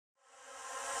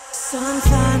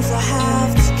Sometimes I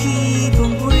have to keep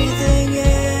on breathing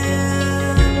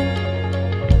in.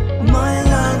 My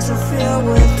lungs are filled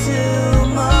with too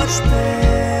much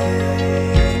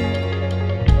pain.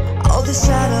 All the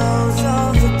shadows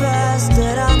of the past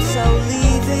that I'm so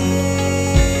leaving,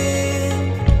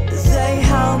 they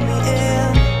held me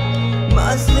in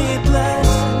my sleepless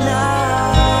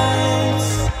nights.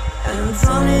 And I'm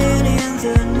drowning in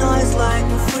the noise like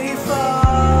a free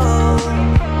fall,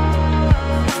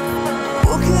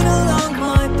 walking along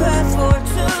my path for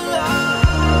too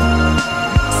long.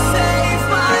 Save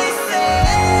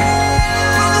myself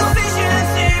from the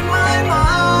visions in my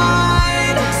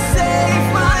mind. Save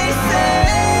myself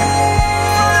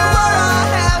from the war I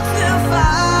have to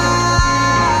fight.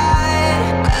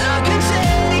 And I can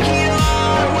take it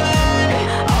all away.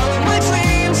 All of my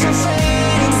dreams are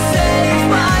fading. Save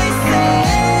myself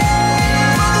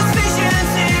from the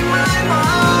visions in my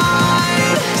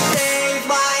mind. Save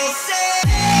myself.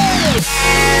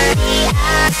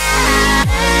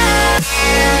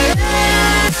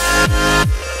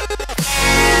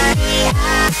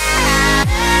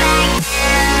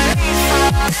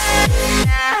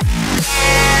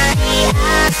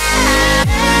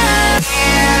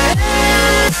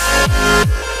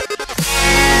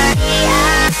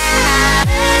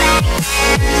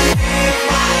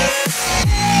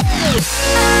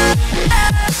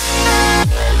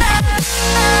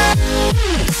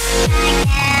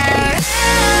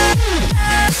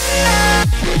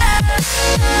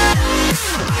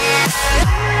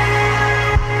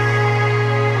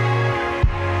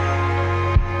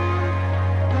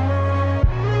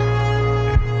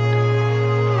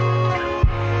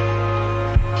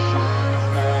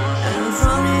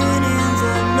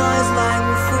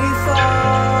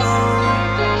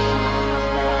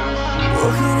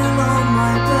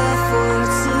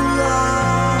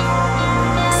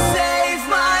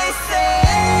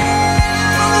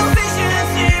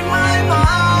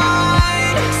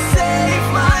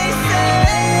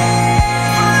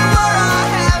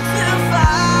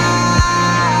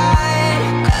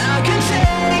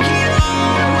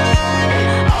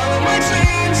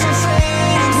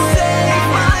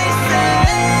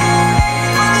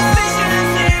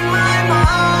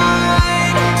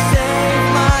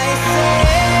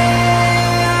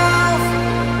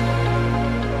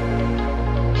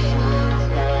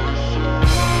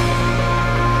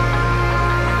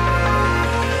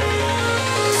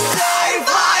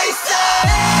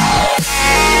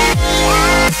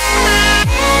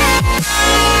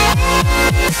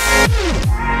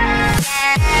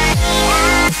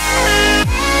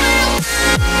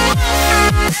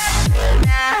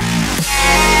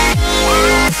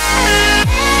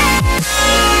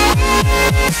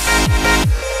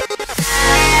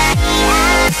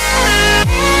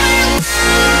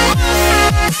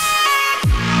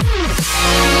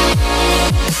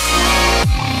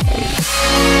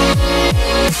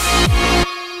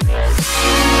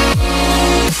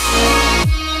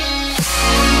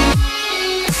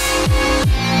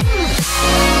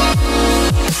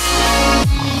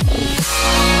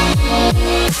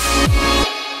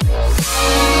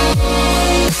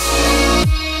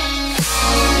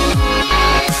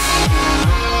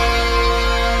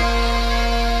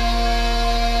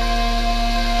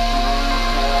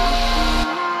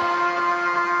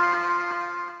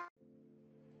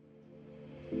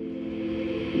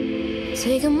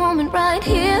 Take a moment right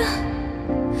here,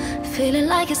 feeling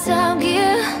like it's out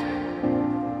gear.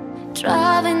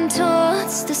 Driving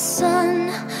towards the sun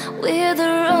with a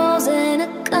rose and a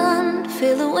gun.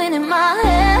 Feel the wind in my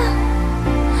hair,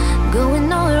 going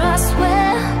nowhere I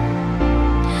swear.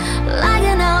 Like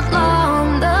an outlaw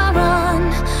on the run,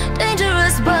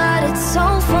 dangerous but it's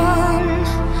so fun.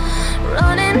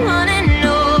 Running, running,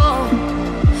 no.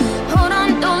 Hold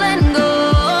on, don't let go.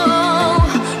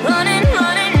 Running,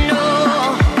 running, no.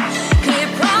 Keep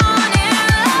running.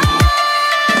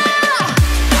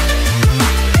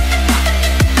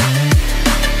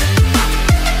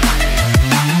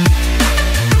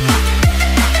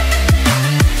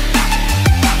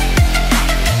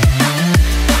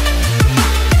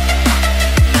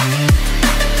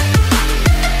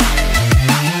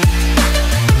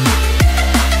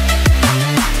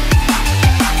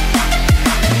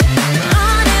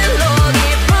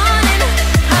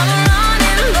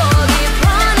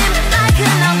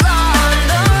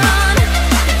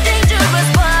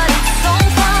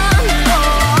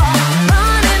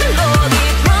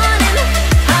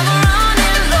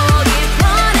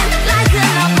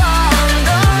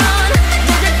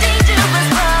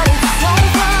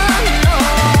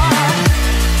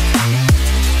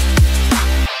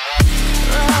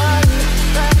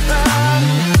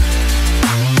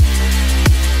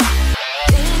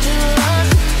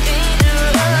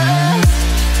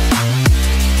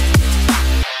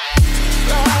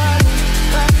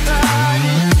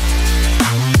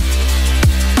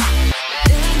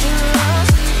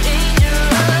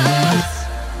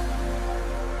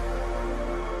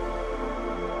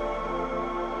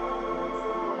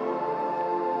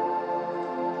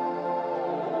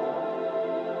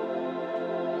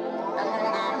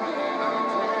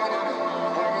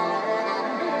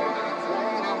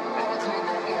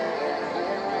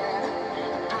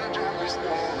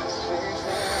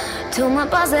 Told my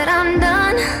boss that I'm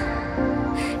done.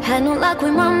 Had no luck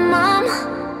with my mom.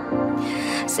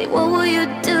 Say, what will you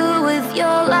do with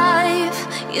your life?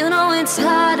 You know it's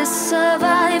hard to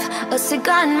survive. A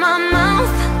cigar in my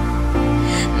mouth.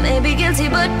 Maybe guilty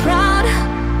but proud.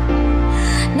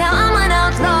 Now I'm an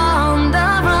outlaw on the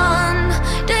run.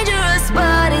 Dangerous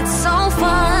but it's so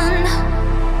fun.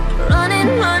 Running,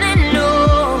 running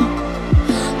low.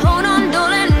 Hold on,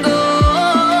 don't let go.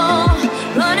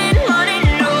 Running, running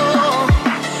low.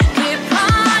 Keep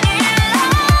running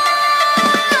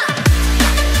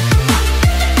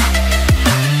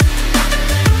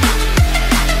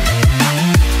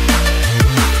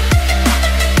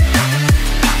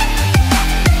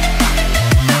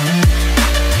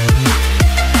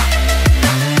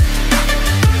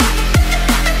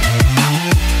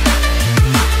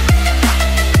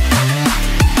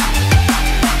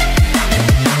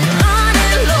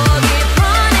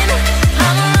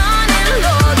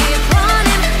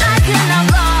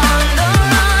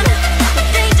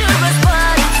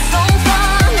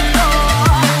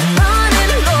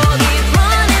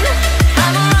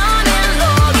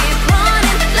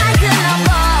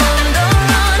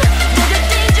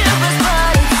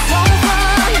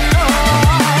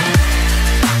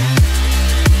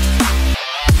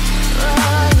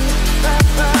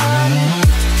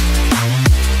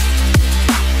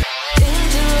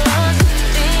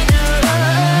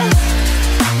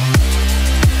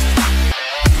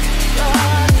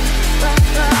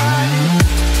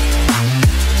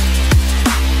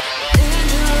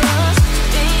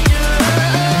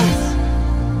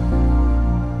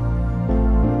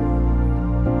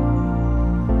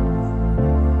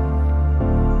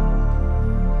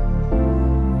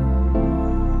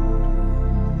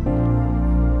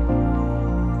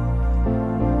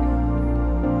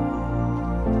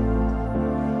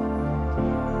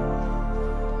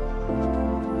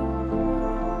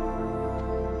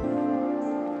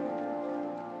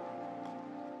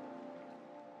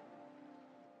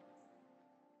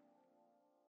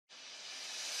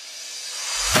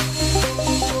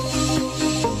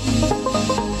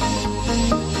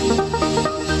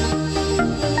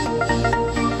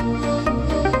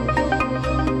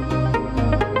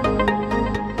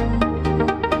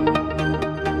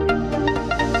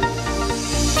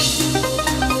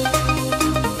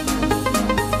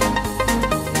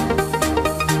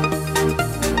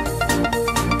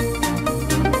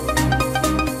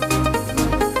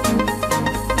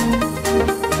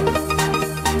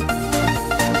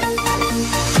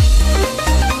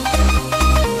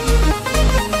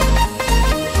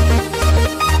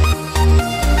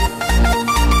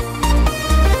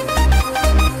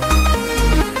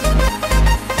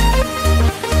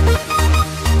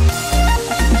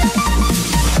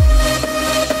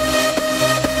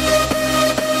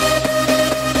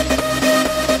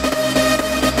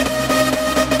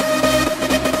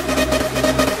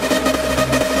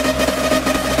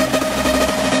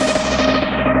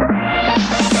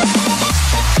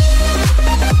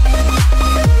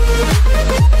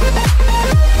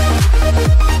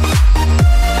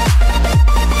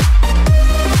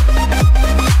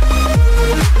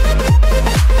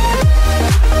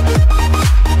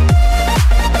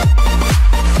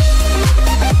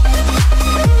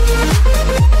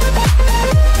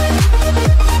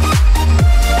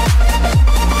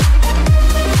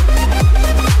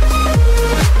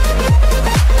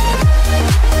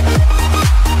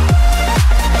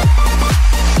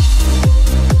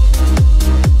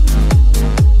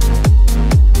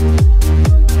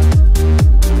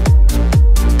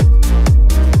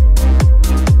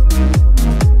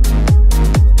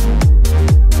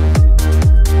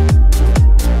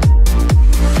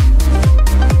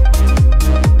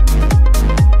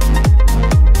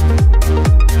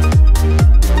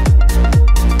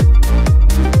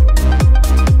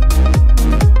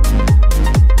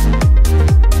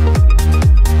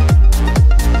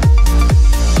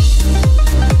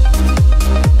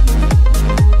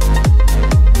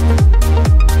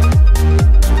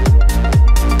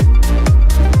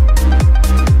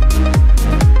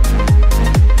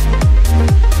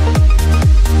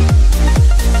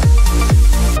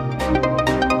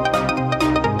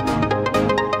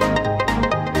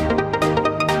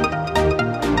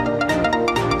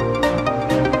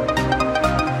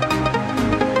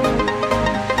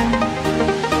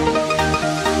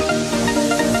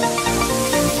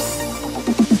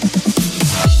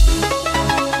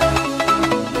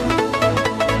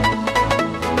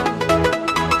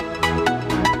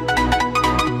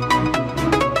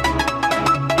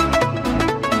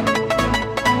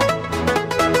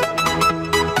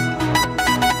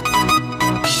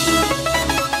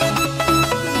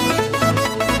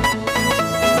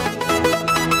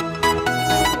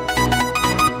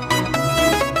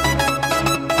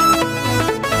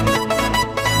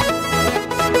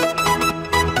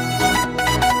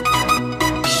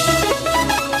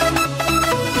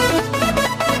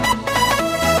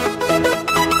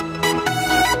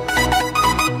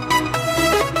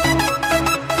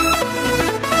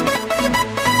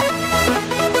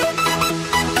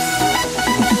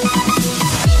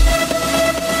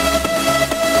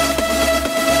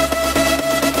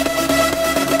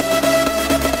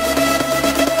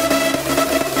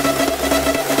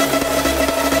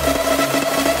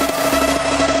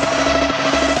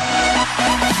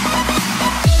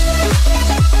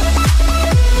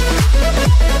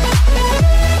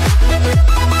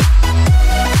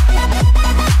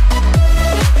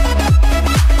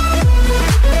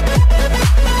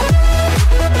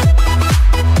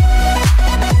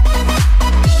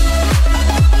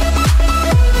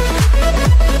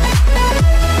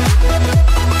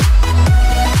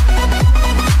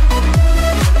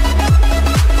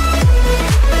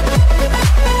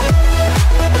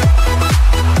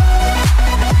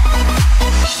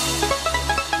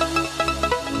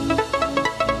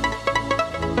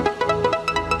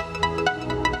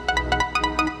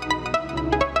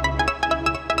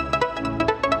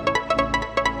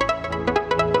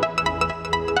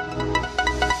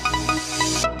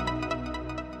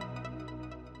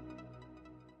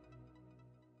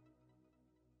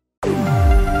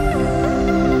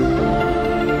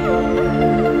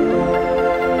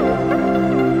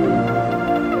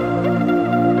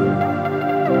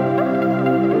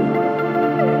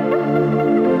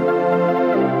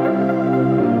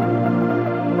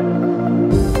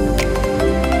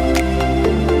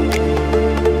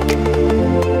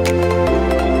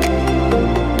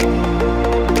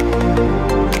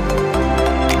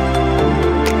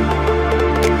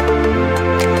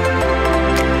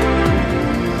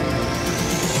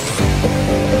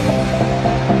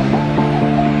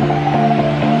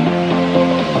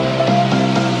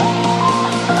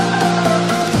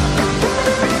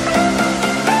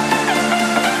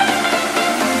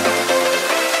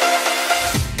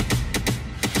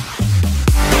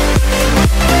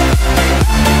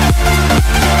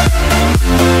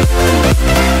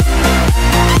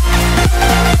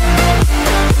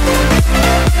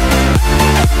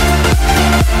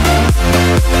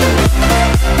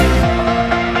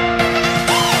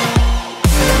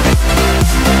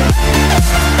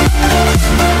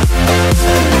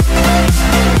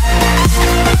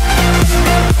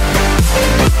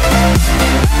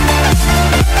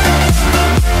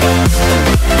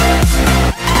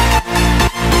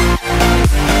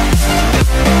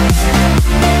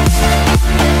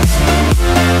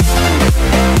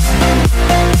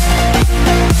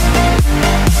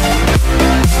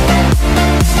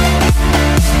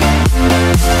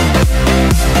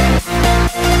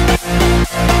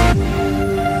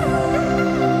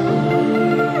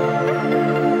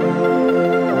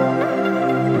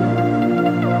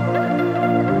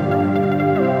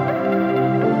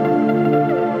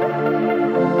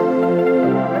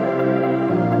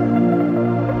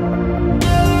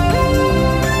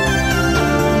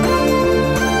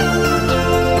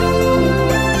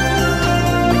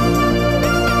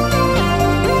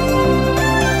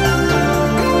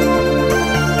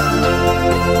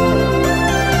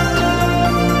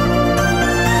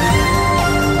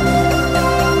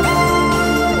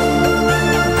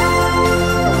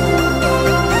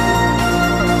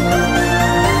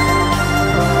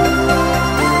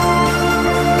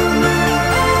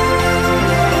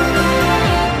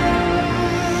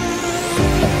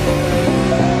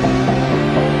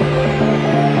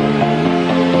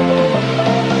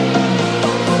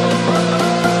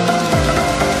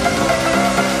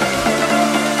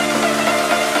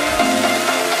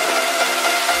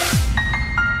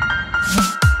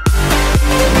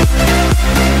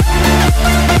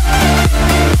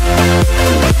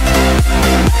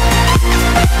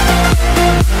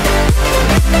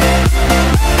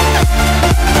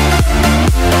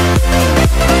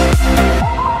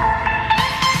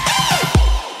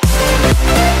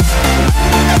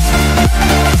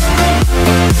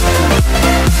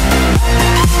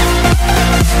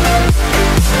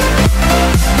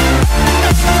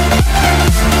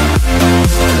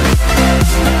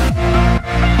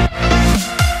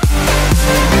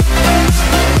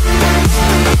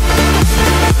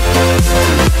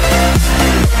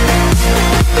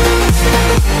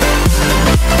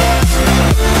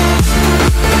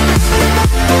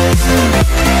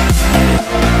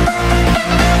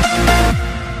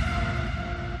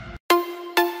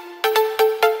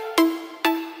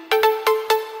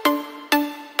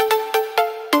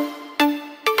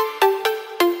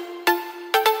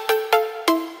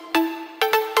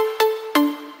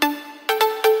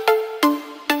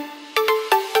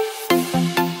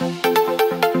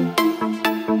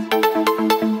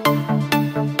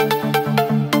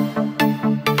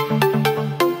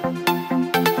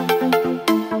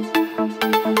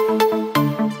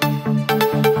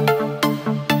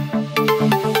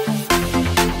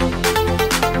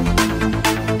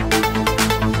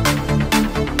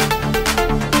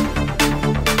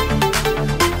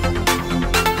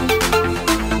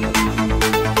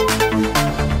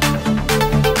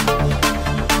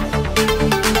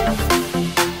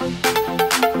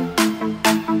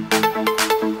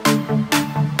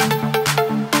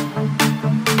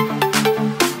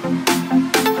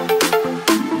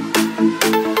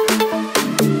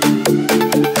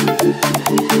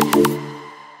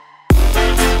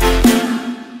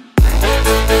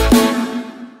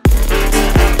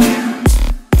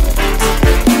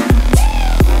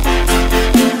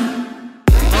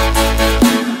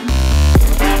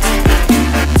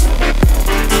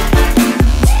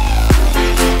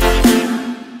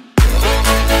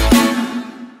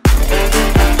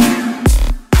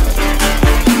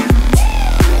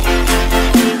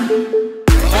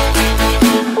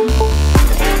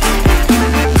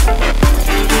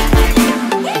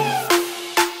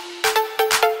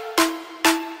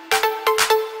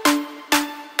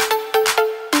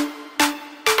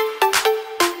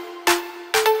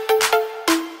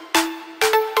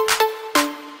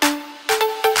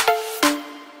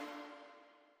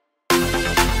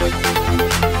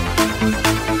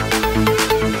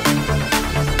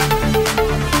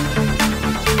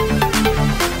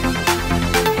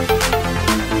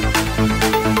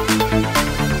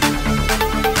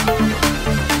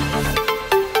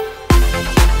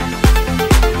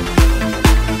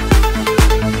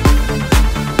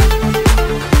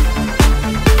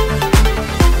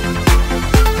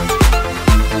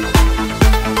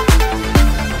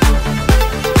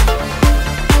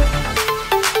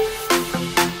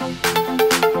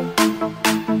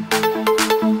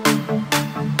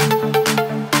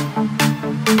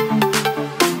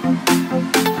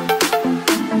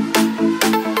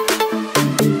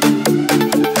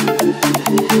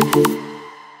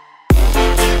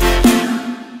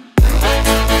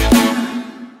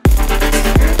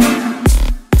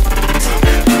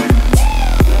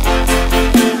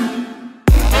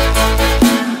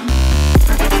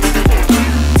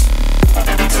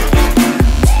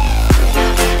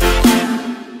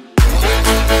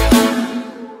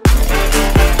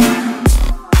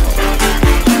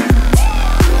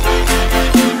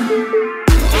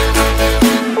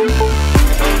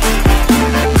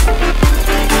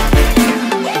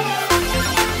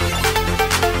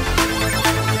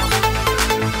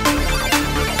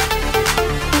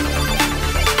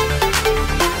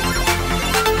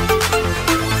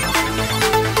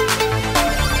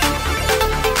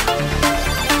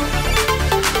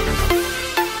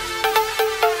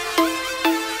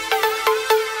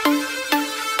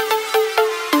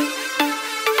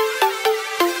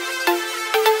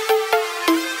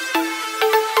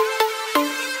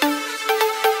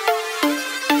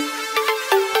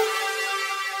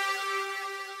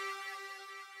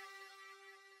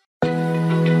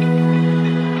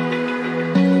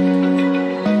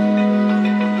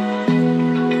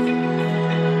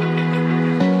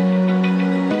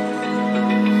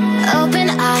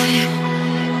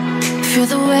Feel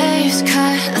the waves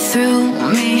cut through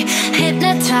me,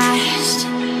 hypnotized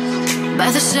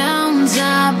by the sounds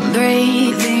I'm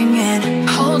breathing in.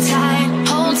 Hold tight,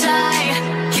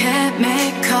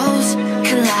 chemicals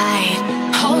collide.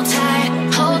 Hold tight,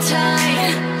 hold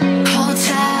tight, hold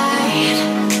tight.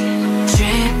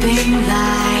 Dripping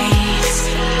lights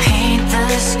paint the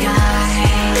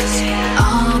skies,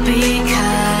 all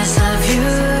because of you.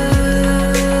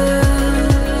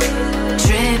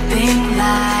 Dripping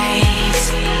lights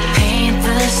paint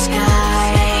the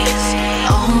skies,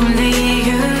 only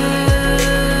you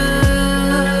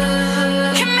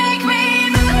can make me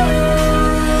move.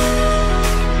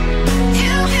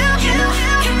 You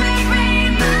can make me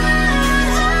move.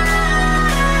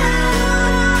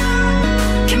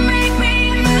 Can make me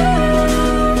move.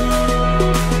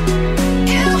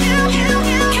 You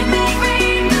can make me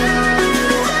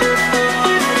move.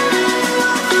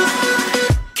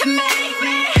 Can make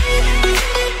me.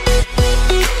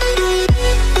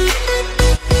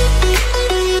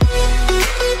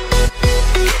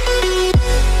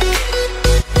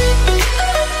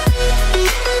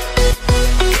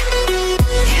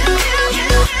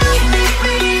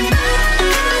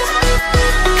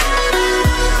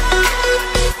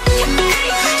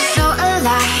 So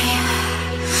alive,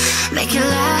 make it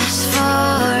last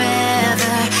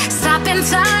forever. Stop in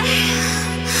time,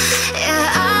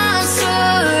 yeah, I'm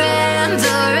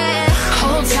surrendering.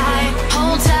 Hold tight,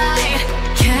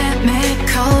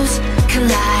 chemicals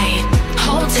collide.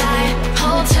 Hold tight,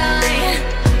 hold tight,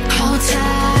 hold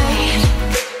tight.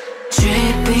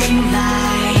 Dripping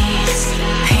lights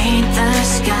paint the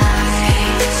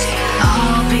skies,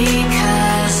 all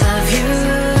because of you.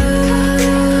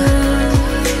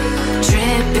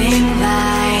 Dripping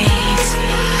lights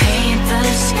paint the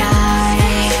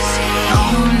skies,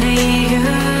 only you.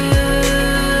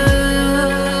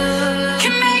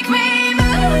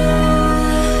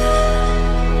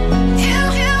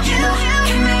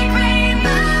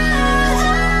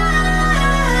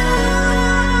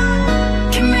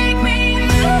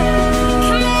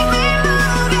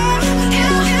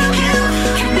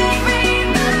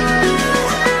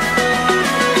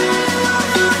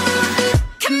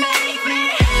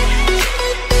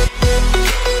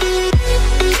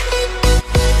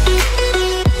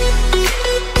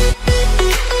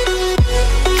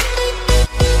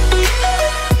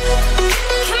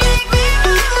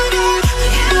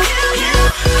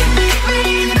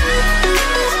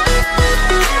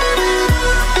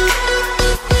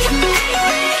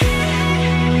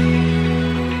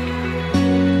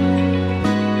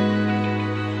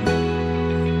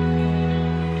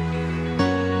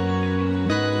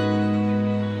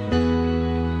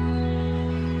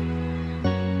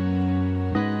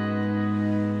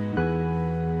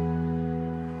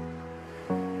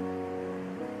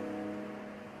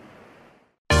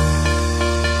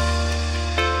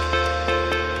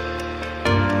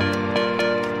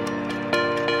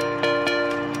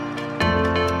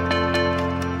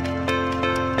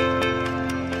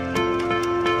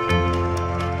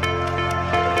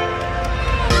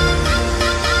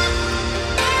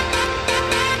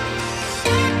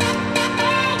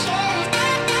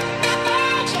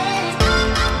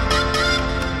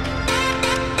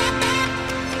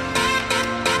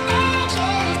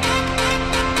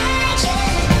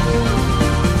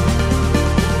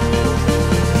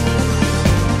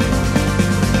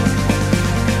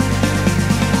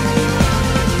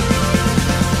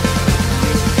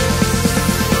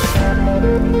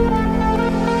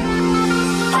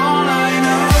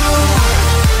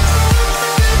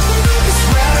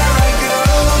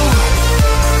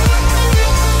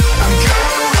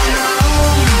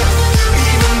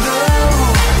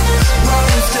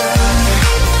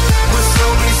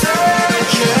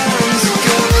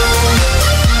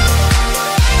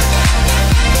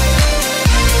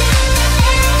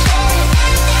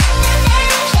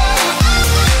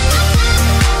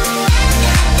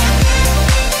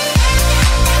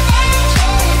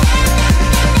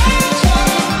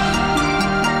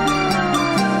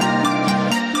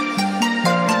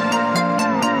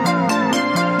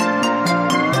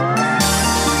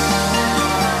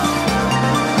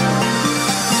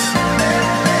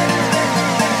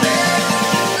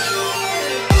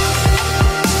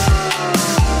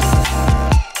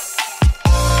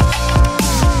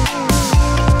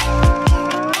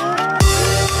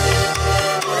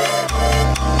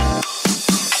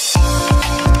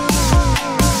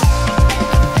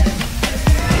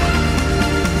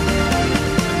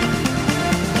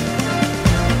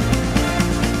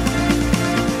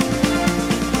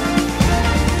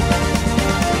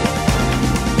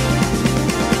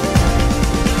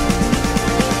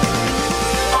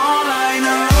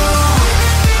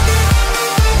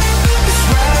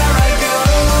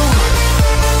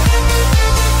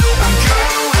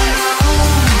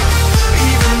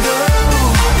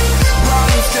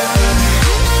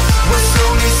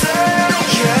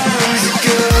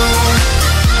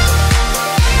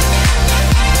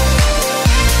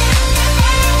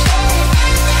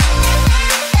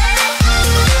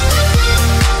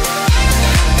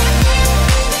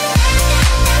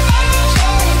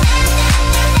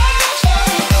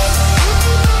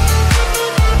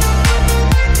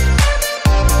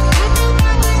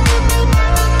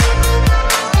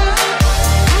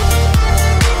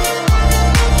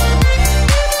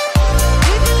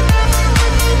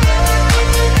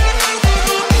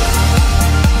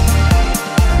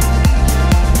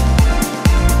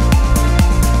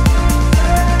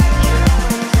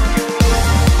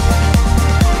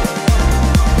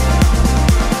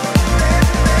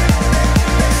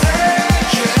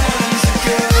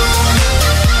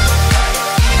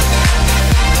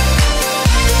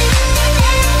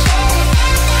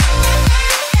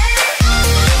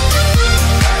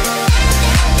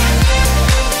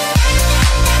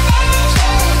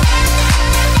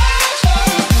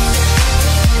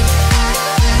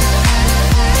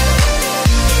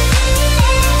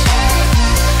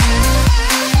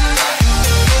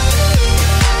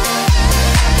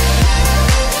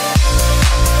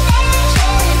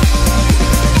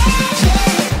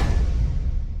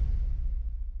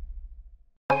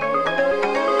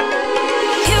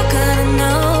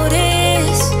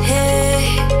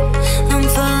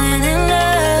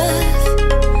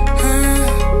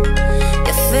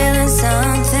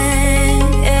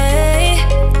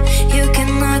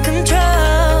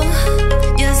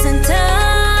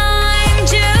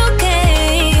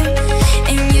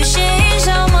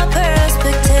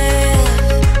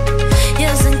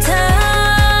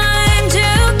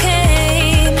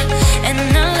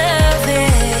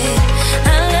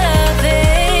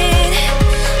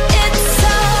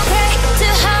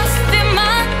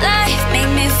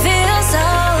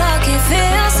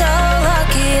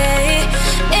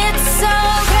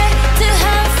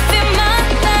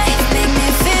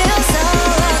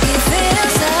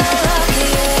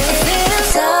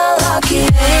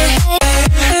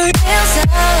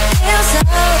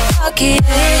 lucky.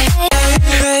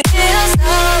 Feel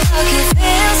so lucky,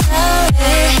 feel so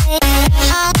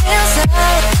feel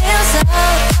so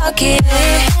lucky.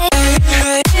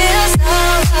 Feel so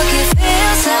lucky,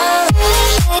 feel so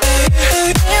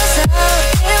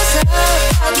feel so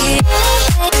lucky.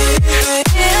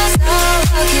 Feel so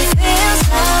lucky, feel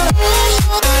so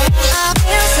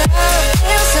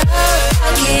feel so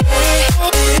lucky.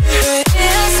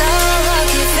 Feel so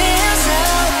lucky, feel so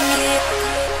lucky.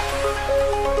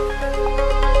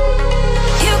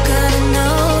 You gotta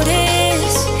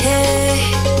notice, hey,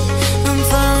 I'm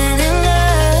falling in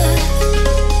love.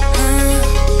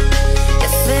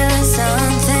 You're feeling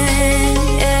something,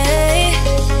 yeah.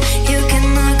 You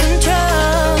cannot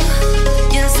control.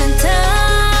 Just in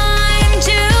time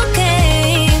you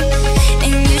came,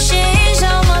 and you changed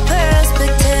all my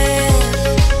perspective.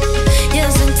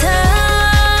 Just in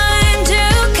time you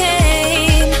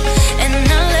came, and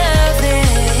I love it,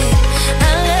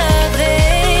 I love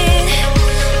it.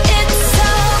 It's so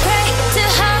great to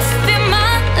have you in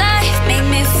my life, make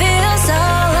me feel so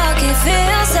lucky,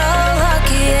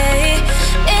 yeah.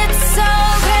 It's so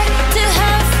great to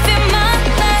have you in my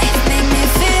life, make me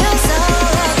feel so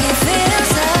lucky, yeah.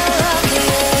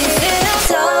 Feel so lucky, yeah. Feel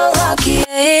so lucky,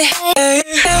 yeah.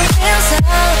 Feel so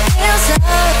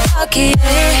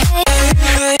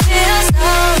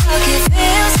lucky,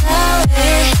 feel so feel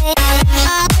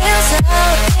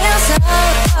so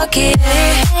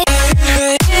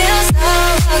lucky, yeah. Feel so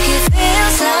lucky, feel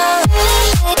so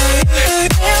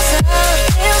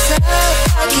feel so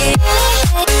lucky.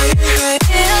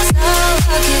 Feel so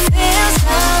lucky, feel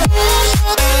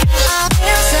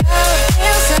so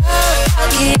feel so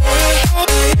lucky.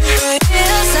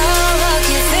 Feel so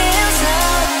lucky, feel so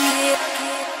lucky.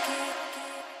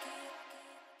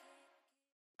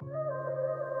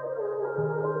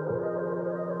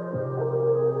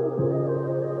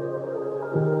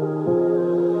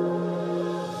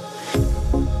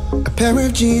 A pair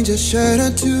of jeans, a shirt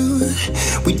or two.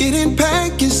 We didn't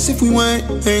pack as if we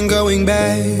weren't going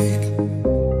back.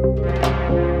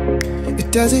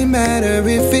 It doesn't matter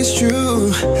if it's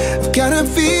true. I've got a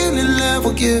feeling love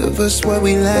will give us what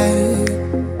we lack.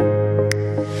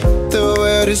 The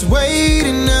world is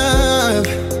waiting up.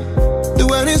 The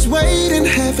world is waiting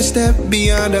half a step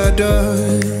beyond our door.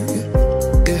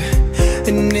 Yeah.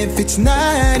 And if it's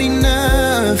not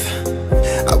enough,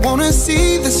 I wanna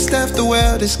see the stuff the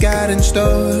world has got in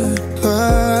store.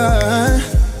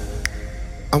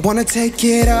 I wanna take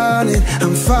it all in,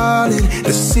 I'm falling.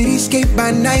 The cityscape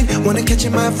by night, wanna catch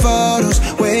in my photos.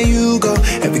 Where you go,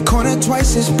 every corner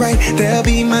twice as bright. They'll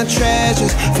be my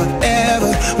treasures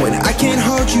forever. When I can't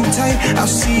hold you tight, I'll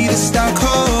see the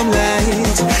Stockholm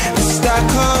lights. The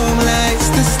Stockholm lights,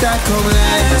 the Stockholm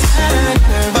lights.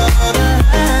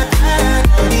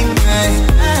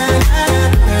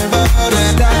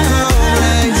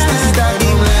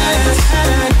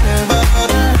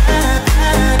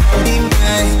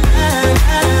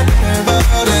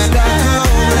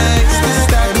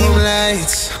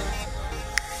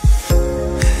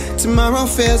 Tomorrow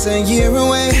feels a year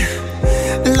away,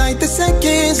 like the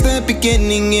seconds, the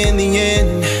beginning and the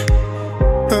end.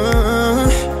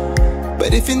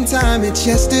 But if in time it's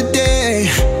yesterday,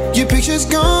 your picture's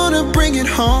gonna bring it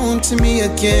home to me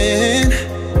again.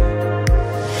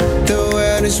 The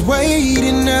world is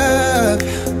waiting up.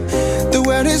 The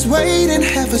world is waiting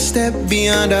half a step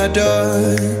beyond our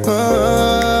door.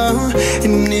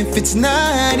 And if it's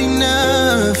not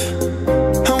enough,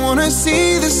 I wanna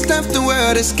see the stuff the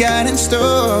world has got in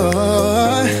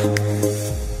store.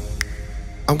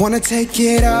 I wanna take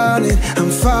it all in, I'm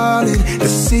falling. The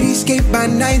cityscape by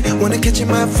night, wanna catch in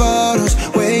my photos.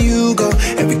 Where you go,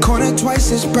 every corner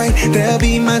twice as bright. They'll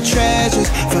be my treasures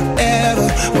forever.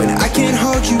 When I can't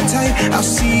hold you tight, I'll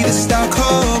see the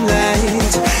Stockholm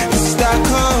lights. The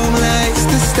Stockholm lights,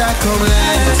 the Stockholm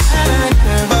lights.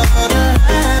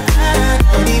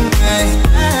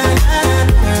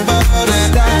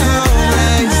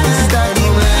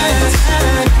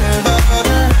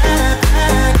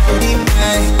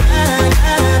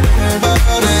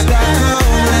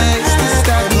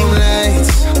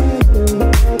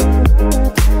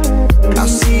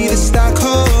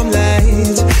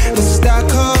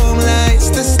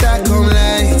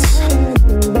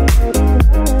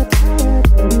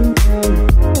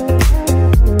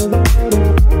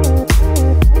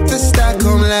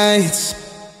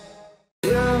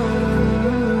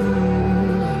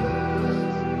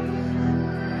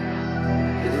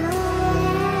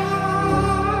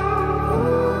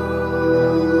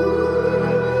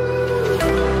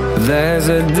 There's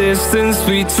a distance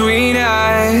between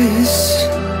us.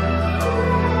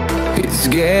 It's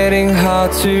getting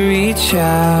hard to reach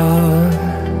out.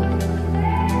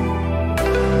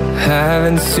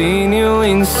 Haven't seen you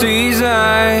in seasons,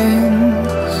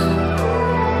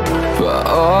 but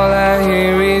all I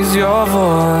hear is your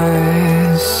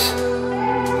voice.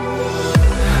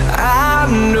 I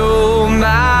know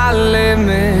my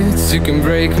limits, you can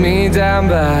break me down,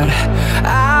 but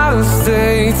I'll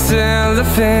stay till the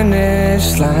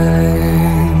finish line.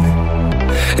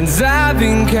 And I've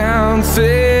been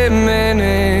counting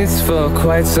minutes for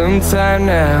quite some time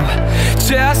now,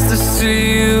 just to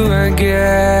see you again.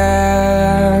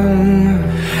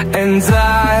 And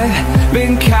I've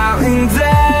been counting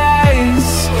days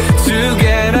to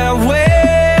get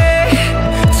away,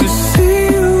 to see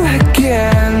you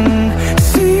again,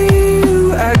 see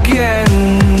you again.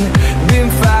 Been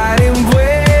finding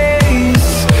ways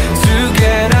to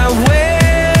get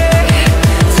away,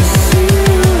 to see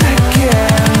you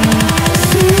again,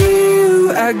 see you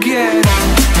again.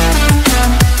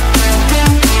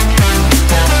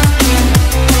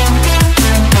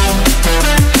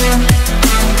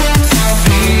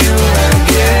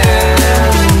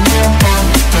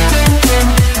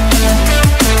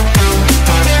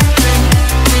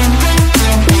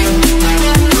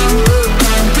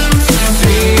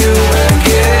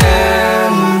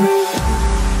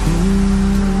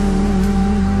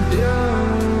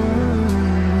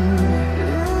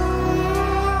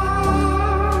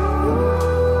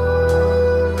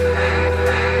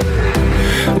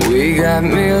 We got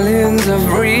millions of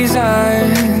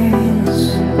reasons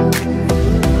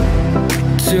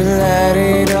to let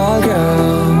it all go.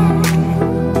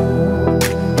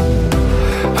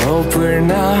 Hope we're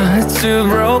not too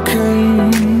broken.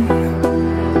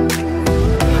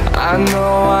 I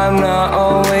know I'm not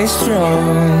always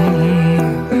strong.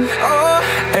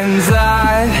 And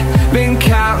I've been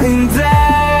counting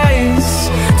days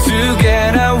to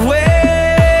get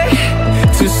away,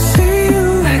 to see you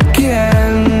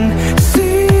again,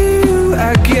 see you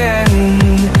again.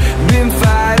 Been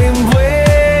finding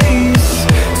ways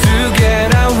to get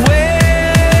away,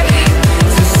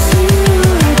 to see you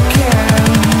again,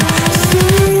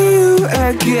 see you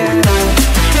again.